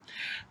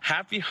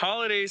Happy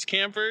holidays,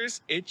 campers!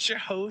 It's your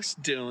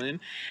host, Dylan,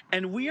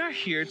 and we are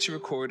here to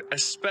record a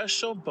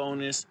special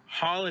bonus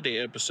holiday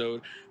episode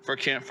for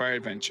Campfire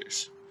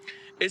Adventures.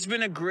 It's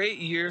been a great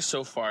year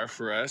so far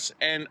for us,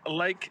 and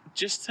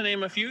just to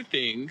name a few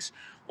things,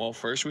 well,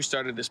 first we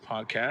started this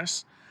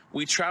podcast.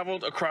 We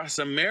traveled across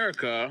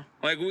America.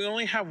 We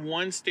only have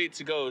one state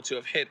to go to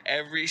have hit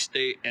every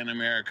state in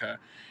America.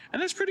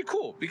 And that's pretty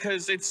cool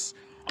because it's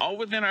all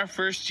within our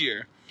first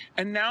year.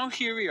 And now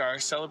here we are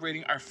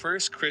celebrating our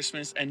first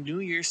Christmas and New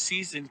Year's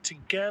season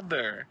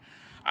together.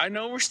 I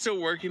know we're still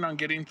working on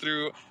getting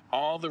through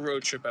all the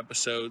road trip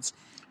episodes,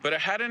 but I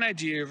had an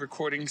idea of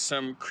recording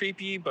some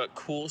creepy but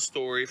cool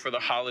story for the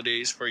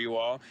holidays for you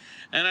all.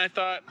 And I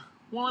thought,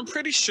 well, I'm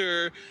pretty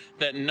sure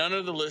that none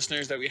of the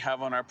listeners that we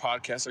have on our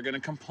podcast are going to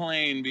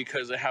complain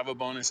because they have a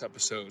bonus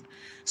episode.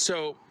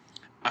 So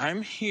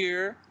I'm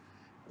here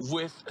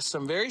with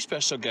some very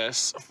special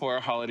guests for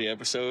our holiday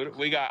episode.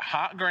 We got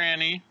Hot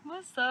Granny.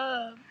 What's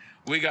up?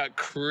 We got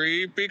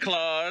Creepy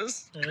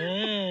Claus.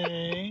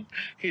 Hey.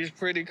 He's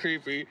pretty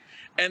creepy.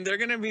 And they're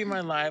going to be my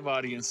live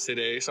audience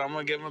today. So I'm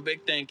going to give them a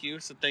big thank you.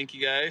 So thank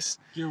you guys.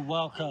 You're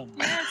welcome.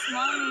 Yes,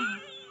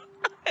 Mommy.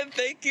 And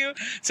thank you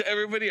to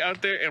everybody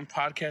out there in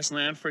podcast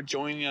land for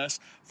joining us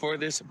for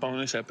this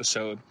bonus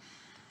episode.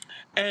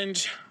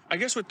 And I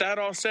guess with that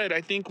all said,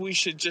 I think we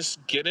should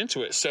just get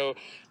into it. So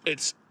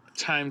it's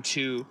time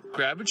to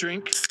grab a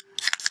drink.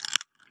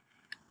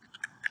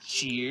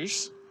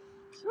 Cheers.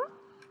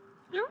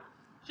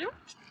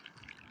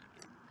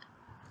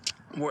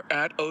 We're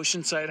at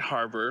Oceanside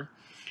Harbor,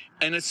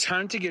 and it's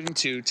time to get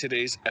into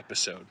today's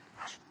episode.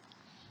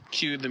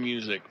 Cue the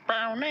music.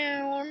 Bow,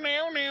 now,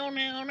 now, now,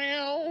 now,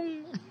 now.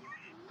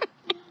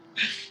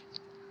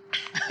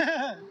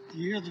 Do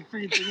you hear the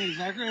freaking thing in the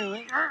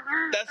background?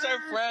 That's our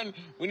friend.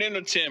 We named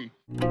him Tim.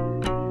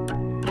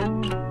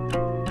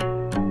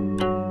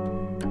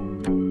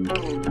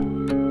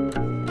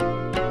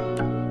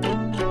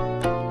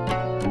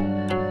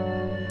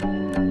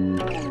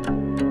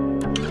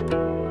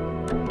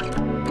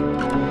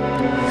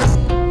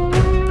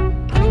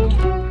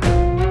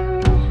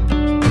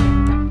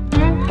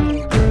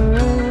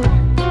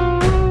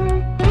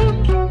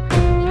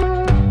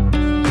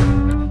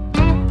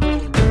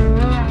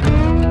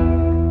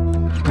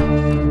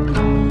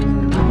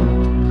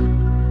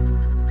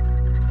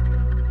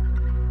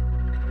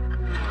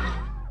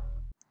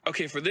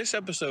 Okay, for this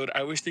episode,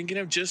 I was thinking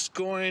of just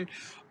going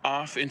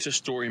off into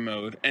story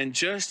mode. And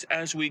just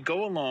as we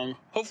go along,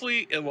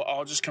 hopefully it will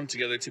all just come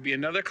together to be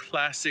another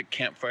classic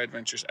Campfire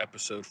Adventures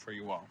episode for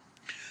you all.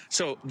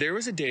 So there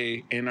was a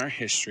day in our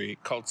history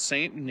called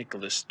St.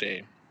 Nicholas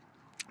Day.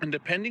 And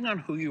depending on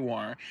who you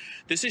are,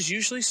 this is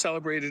usually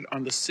celebrated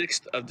on the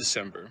 6th of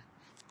December.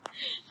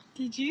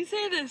 Did you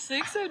say the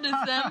 6th of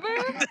December?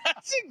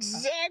 That's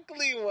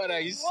exactly what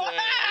I said.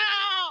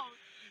 Wow!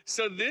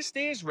 So this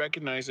day is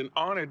recognized and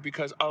honored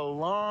because a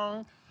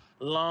long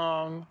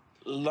Long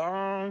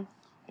time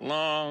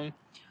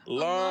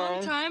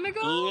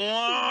ago?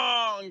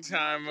 Long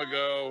time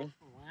ago,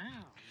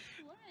 Wow.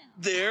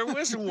 there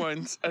was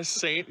once a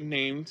saint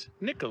named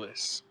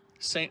Nicholas.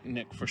 Saint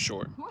Nick for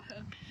short.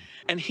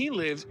 And he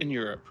lived in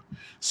Europe.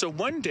 So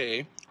one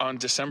day on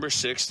December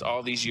 6th,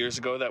 all these years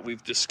ago that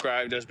we've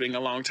described as being a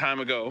long time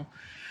ago,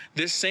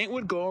 this saint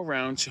would go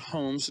around to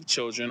homes of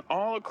children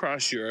all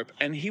across Europe,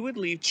 and he would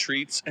leave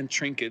treats and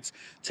trinkets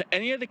to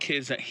any of the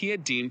kids that he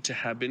had deemed to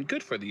have been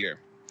good for the year.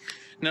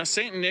 Now,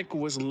 Saint Nick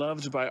was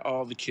loved by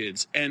all the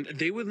kids, and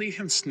they would leave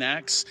him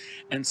snacks,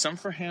 and some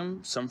for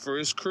him, some for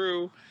his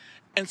crew.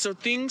 And so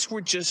things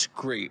were just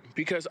great,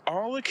 because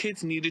all the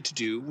kids needed to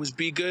do was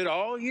be good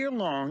all year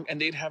long,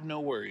 and they'd have no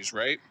worries,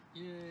 right?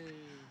 Yay.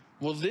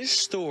 Well, this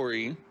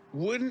story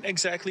wouldn't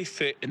exactly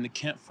fit in the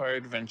Campfire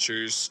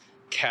Adventures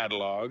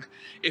catalog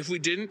if we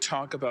didn't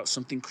talk about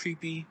something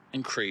creepy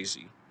and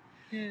crazy.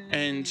 Yay.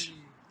 And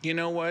you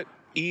know what?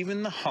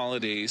 Even the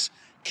holidays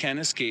can't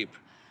escape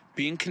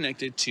being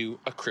connected to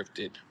a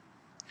cryptid.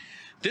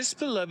 This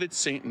beloved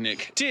Saint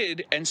Nick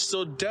did and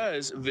still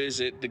does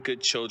visit the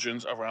good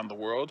children around the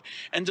world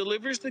and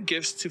delivers the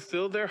gifts to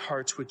fill their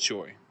hearts with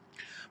joy.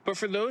 But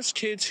for those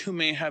kids who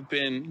may have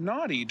been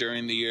naughty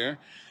during the year,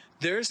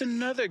 there's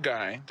another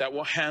guy that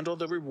will handle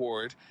the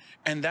reward,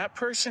 and that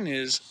person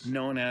is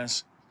known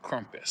as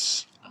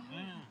Krampus.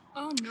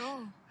 Oh,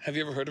 no. Have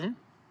you ever heard of him?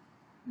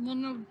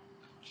 No.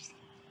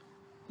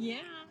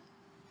 Yeah.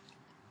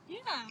 Yeah.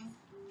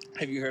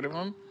 Have you heard of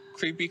him?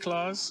 Creepy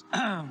Claus?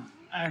 I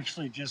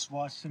actually just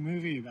watched a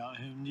movie about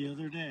him the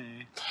other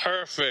day.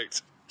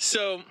 Perfect.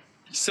 So,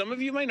 some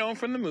of you might know him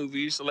from the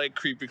movies, like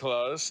Creepy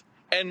Claus,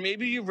 and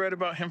maybe you've read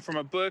about him from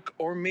a book,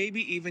 or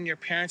maybe even your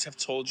parents have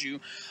told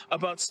you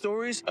about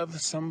stories of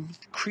some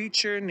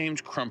creature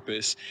named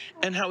Krampus,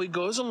 and how he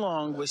goes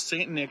along with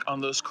Saint Nick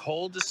on those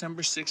cold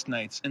December 6th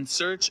nights in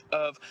search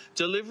of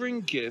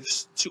delivering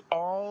gifts to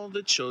all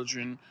the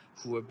children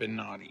who have been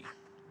naughty.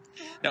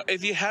 Now,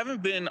 if you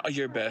haven't been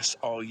your best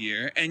all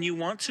year and you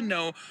want to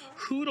know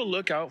who to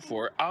look out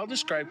for, I'll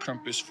describe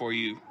Krampus for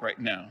you right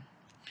now.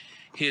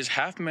 He is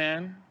half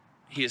man,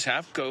 he is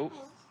half goat,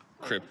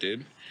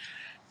 cryptid,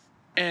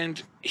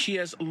 And he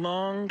has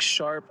long,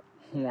 sharp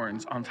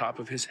horns on top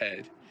of his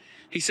head.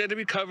 He's said to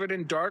be covered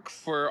in dark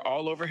fur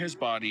all over his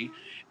body,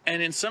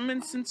 and in some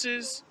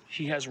instances,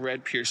 he has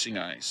red, piercing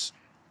eyes.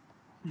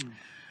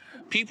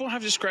 People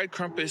have described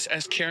Krampus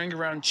as carrying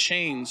around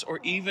chains or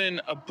even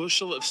a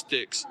bushel of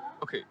sticks.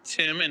 Okay,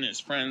 Tim and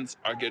his friends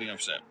are getting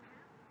upset.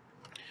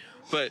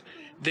 But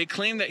they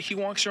claim that he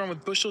walks around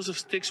with bushels of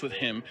sticks with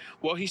him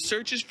while he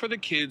searches for the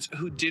kids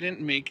who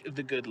didn't make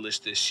the good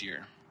list this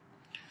year.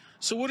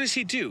 So what does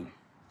he do?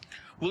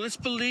 Well, it's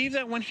believed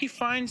that when he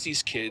finds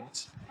these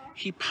kids,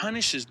 he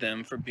punishes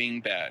them for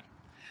being bad.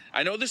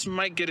 I know this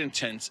might get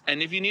intense,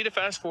 and if you need to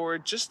fast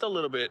forward just a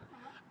little bit,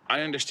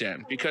 I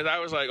understand, because I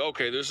was like,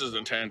 okay, this is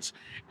intense.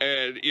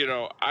 And,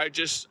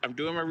 I'm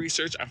doing my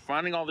research, I'm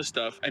finding all this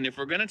stuff, and if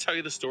we're going to tell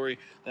you the story,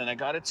 then I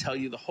got to tell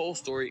you the whole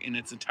story in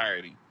its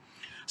entirety.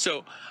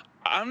 So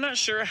I'm not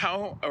sure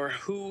how or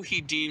who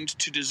he deemed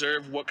to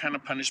deserve what kind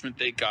of punishment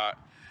they got,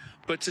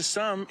 but to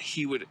some,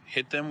 he would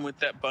hit them with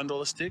that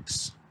bundle of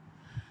sticks.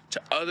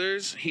 To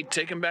others, he'd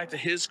take them back to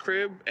his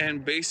crib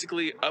and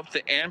basically up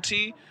the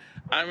ante.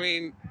 I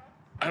mean,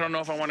 I don't know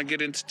if I want to get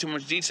into too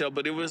much detail,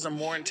 but it was a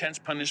more intense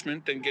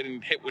punishment than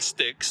getting hit with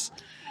sticks.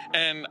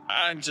 And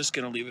I'm just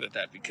going to leave it at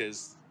that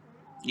because,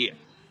 yeah.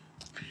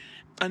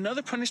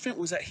 Another punishment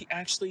was that he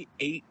actually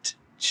ate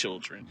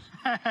children.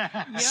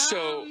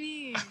 So,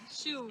 Yummy.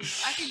 Shoot,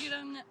 I could get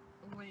on that.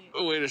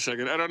 Wait a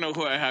second. I don't know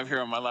who I have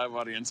here on my live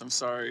audience. I'm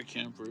sorry,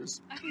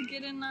 campers. I could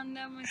get in on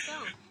that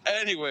myself.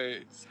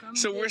 Anyway,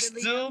 so we're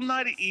still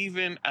not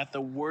even at the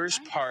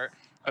worst part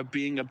of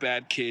being a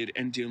bad kid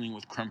and dealing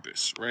with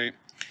Krampus, right?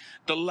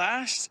 The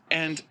last,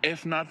 and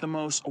if not the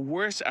most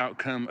worst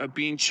outcome of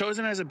being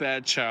chosen as a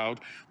bad child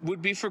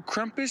would be for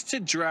Krampus to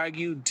drag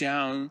you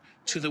down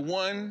to the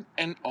one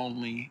and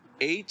only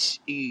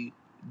HE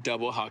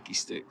double hockey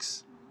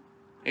sticks.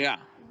 Yeah.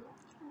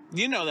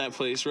 You know that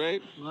place,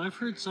 right? Well, I've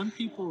heard some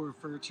people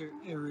refer to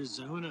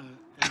Arizona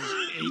as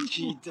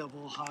HE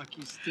double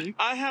hockey stick.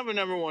 I have a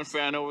number one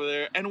fan over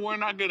there, and we're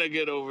not going to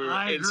get over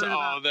into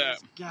all that.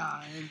 This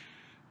guy.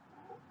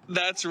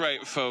 That's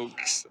right,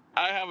 folks.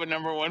 I have a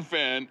number one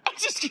fan. I'm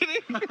just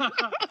kidding.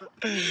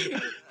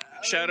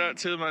 Shout out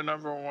to my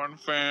number one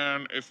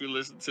fan if you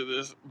listen to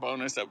this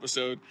bonus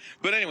episode.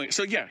 But anyway,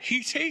 so yeah,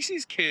 he takes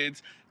these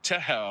kids to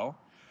hell.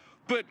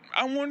 But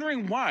I'm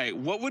wondering why.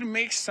 What would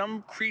make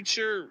some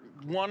creature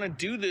want to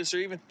do this or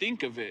even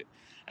think of it?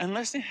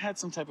 Unless they had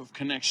some type of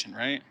connection,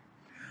 right?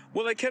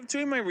 Well, I kept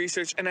doing my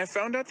research and I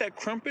found out that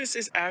Krampus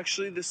is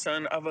actually the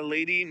son of a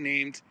lady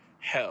named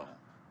Hel.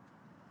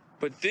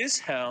 But this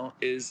Hel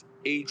is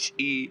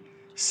HE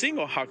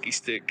single hockey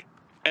stick.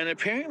 And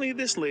apparently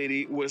this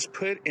lady was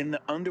put in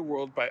the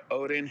underworld by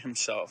Odin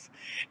himself.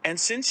 And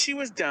since she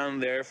was down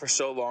there for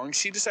so long,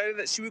 she decided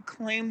that she would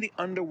claim the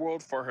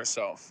underworld for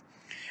herself.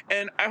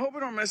 And I hope I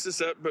don't mess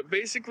this up, but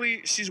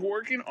basically she's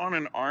working on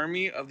an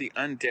army of the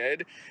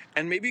undead,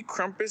 and maybe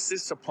Krampus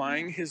is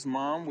supplying his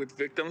mom with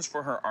victims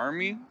for her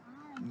army.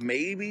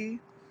 Maybe,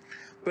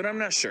 but I'm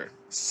not sure.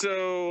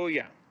 So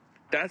yeah,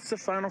 that's the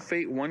final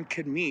fate one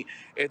could meet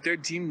if they're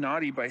deemed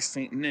naughty by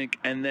Saint Nick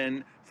and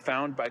then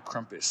found by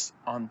Krampus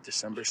on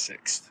December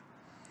 6th.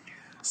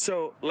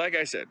 So, like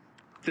I said,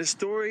 the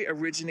story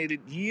originated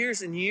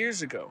years and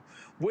years ago,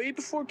 way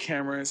before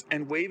cameras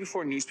and way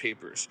before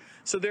newspapers.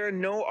 So there are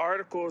no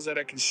articles that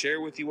I can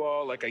share with you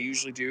all like I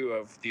usually do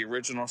of the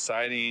original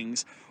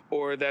sightings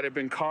or that have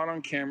been caught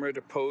on camera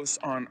to post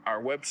on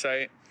our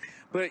website.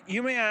 But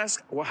you may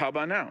ask, well, how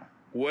about now?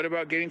 What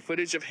about getting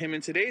footage of him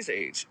in today's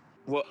age?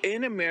 Well,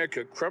 in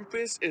America,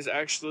 Krampus is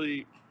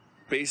actually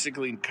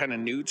basically kind of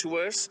new to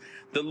us.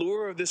 The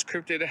lure of this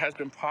cryptid has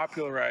been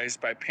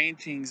popularized by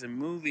paintings and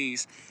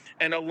movies,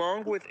 and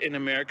along with in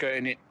America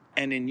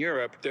and in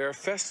Europe, there are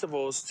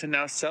festivals to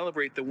now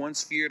celebrate the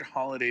once feared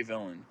holiday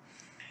villain.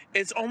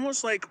 It's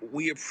almost like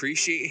we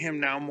appreciate him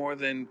now more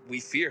than we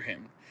fear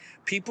him.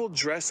 People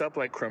dress up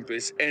like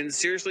Krampus, and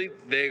seriously,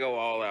 they go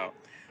all out.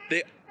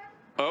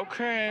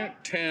 Okay,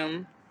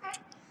 Tim.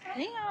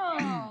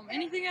 Damn.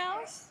 Anything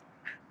else?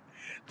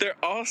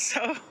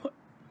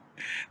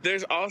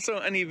 There's also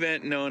an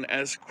event known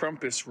as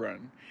Krampus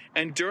Run.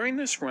 And during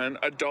this run,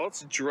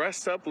 adults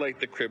dressed up like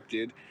the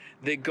cryptid,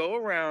 they go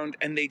around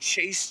and they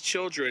chase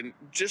children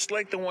just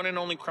like the one and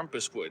only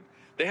Krampus would.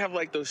 They have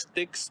like those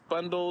sticks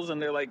bundles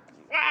and they're like,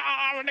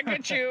 "Ah, I'm gonna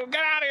get you,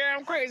 get out of here,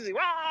 I'm crazy,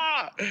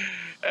 ah!"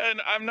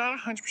 And I'm not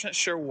 100%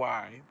 sure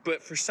why,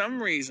 but for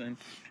some reason,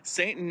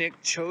 Saint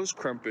Nick chose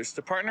Krampus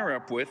to partner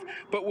up with,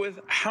 but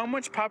with how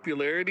much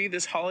popularity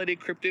this holiday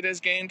cryptid has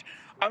gained,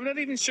 I'm not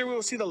even sure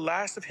we'll see the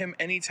last of him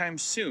anytime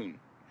soon.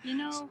 You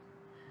know,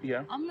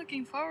 Yeah? I'm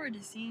looking forward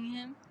to seeing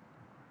him.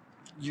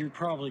 You're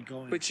probably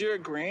going. But you're a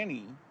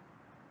granny.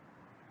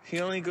 He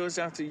only goes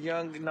after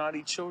young,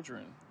 naughty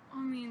children. I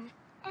mean,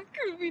 I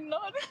could be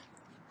not.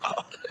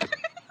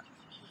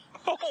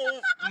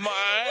 Oh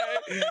my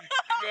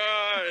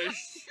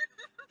gosh.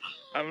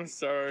 I'm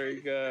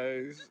sorry,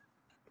 guys.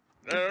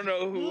 I don't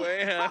know who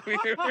I have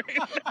here right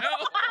now.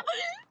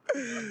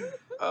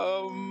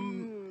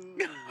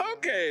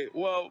 Okay,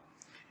 well,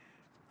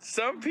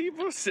 Some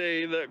people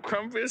say that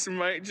Krampus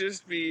might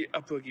just be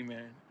a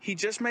boogeyman. He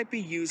just might be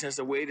used as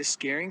a way to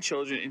scaring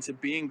children into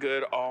being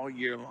good all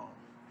year long.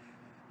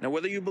 Now,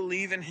 whether you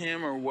believe in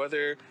him or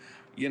whether,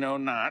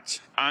 not,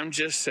 I'm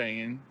just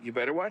saying, you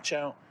better watch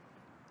out.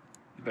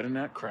 You better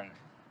not cry.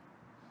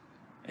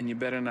 And you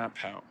better not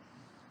pout.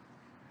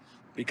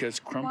 Because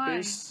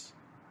Krampus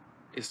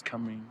is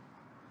coming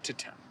to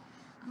town.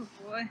 Oh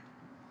boy.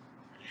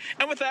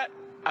 And with that,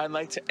 I'd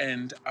like to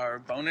end our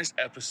bonus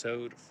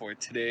episode for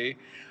today.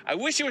 I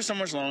wish it was so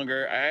much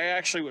longer. I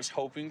actually was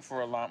hoping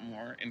for a lot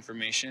more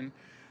information,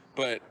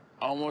 but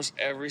almost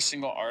every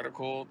single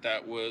article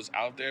that was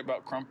out there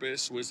about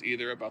Krampus was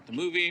either about the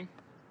movie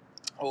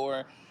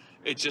or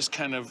it just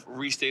kind of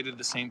restated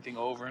the same thing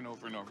over and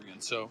over and over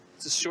again. So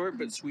it's a short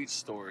but sweet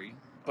story,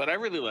 but I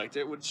really liked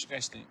it. What did you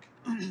guys think?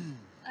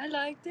 I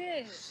liked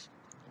it.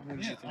 What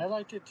did you think? I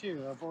liked it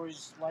too. I've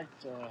always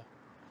liked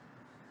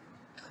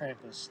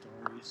Krampus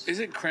stories. Is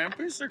it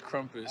Krampus or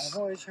Krampus? I've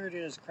always heard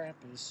it as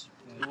Krampus.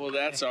 But Well,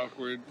 that's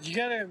awkward. you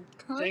gotta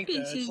think that Krampus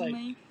it's is like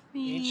my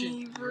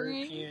ancient favorite.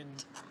 European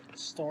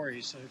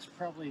story, so it's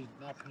probably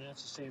not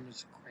pronounced the same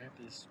as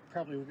Krampus.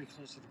 Probably would be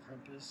closer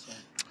to Krampus. So.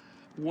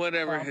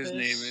 Whatever his Krampus.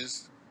 name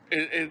is.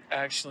 It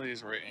actually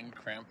is written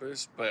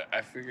Krampus, but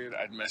I figured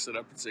I'd mess it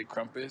up and say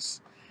Krampus.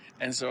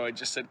 And so I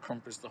just said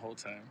Krampus the whole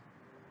time.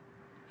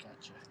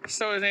 Gotcha.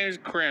 So his name is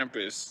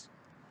Krampus.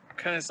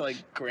 Kind of like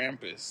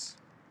Grampus.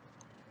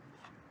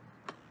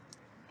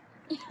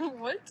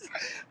 What?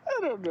 I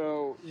don't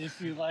know.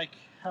 If you like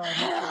How I Met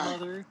Your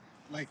Mother,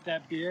 like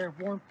that beer,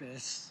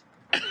 Warmpus.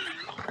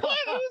 What?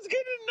 Who's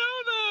gonna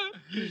know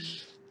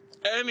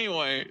that?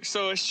 Anyway,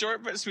 so a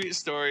short but sweet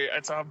story.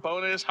 It's a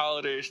bonus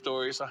holiday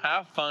story, so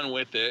have fun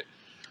with it.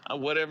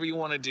 Whatever you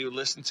want to do,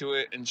 listen to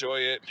it, enjoy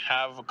it,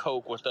 have a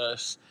Coke with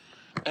us,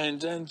 and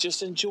then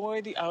just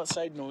enjoy the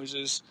outside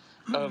noises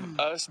of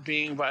us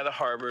being by the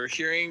harbor,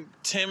 hearing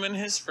Tim and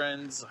his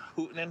friends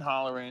hooting and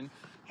hollering,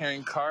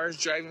 hearing cars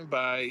driving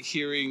by,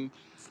 hearing,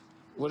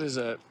 what is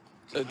that?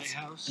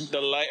 Lighthouse.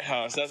 The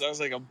lighthouse. That was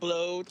like a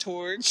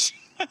blowtorch.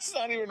 That's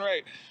not even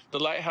right. The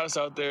lighthouse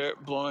out there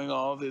blowing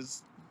all of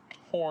his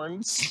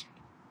horns.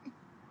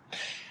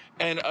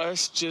 And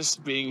us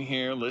just being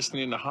here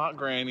listening to Hot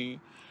Granny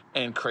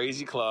and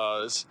Crazy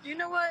Claus. You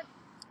know what?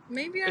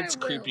 Maybe I will. It's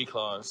Creepy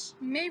Claus.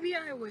 Maybe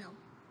I will.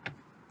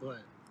 What?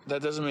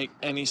 That doesn't make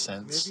any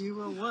sense. Maybe you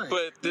will what?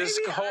 But this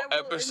Maybe whole I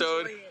will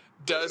episode enjoy it.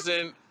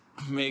 doesn't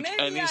make Maybe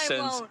any I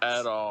sense won't.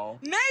 at all.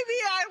 Maybe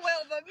I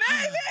will, but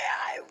maybe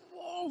I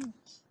won't.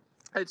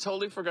 I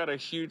totally forgot a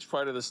huge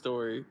part of the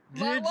story. What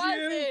Did was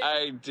you? it?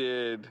 I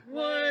did.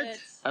 What?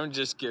 I'm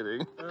just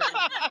kidding.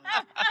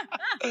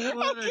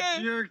 What Okay.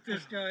 a jerk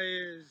this guy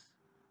is.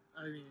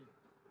 I mean,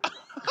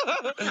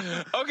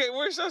 Okay,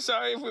 we're so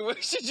sorry if we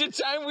wasted your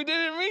time. We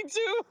didn't mean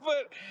to,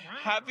 but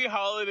happy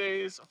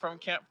holidays from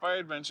Campfire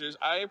Adventures.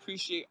 I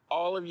appreciate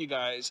all of you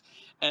guys,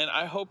 and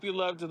I hope you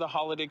loved the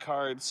holiday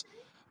cards.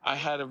 I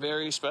had a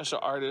very special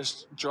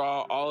artist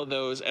draw all of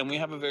those, and we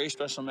have a very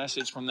special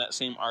message from that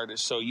same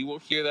artist. So you will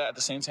hear that at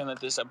the same time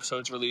that this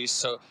episode's released.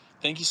 So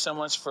thank you so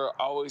much for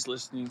always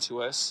listening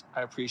to us.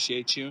 I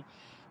appreciate you.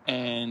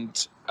 And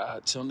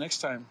till next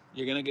time,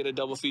 you're going to get a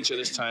double feature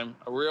this time,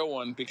 a real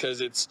one,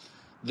 because it's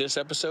this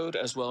episode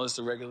as well as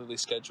the regularly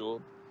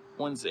scheduled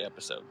Wednesday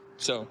episode.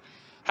 So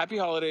happy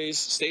holidays,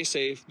 stay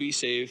safe, be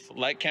safe,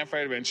 like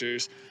Campfire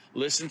Adventures,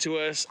 listen to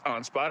us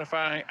on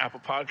Spotify, Apple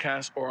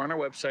Podcasts, or on our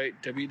website,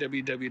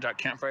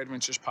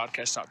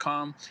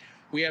 www.campfireadventurespodcast.com.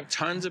 We have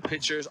tons of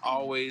pictures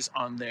always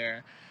on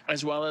there,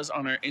 as well as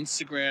on our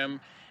Instagram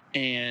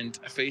and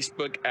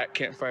Facebook at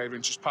Campfire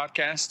Adventures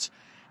Podcast.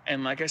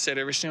 And like I said,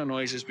 every single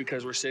noise is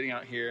because we're sitting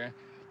out here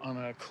on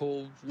a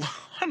cold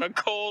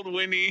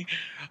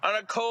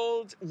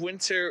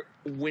winter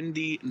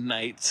windy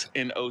night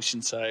in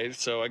Oceanside.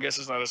 So I guess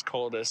it's not as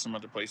cold as some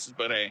other places,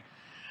 but hey,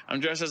 I'm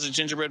dressed as a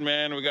gingerbread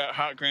man. We got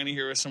Hot Granny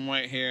here with some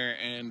white hair,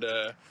 and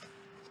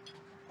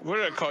what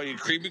did I call you,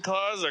 Creepy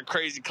Claus or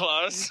Crazy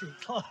Claus?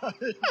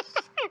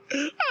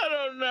 I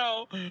don't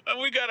know. And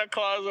we got a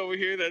Claus over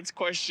here that's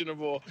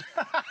questionable.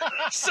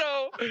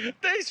 So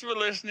thanks for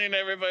listening,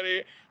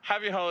 everybody.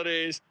 Happy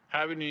holidays.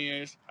 Happy New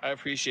Year's. I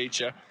appreciate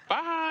you.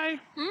 Bye.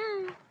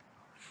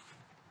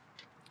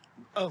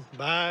 oh,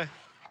 bye.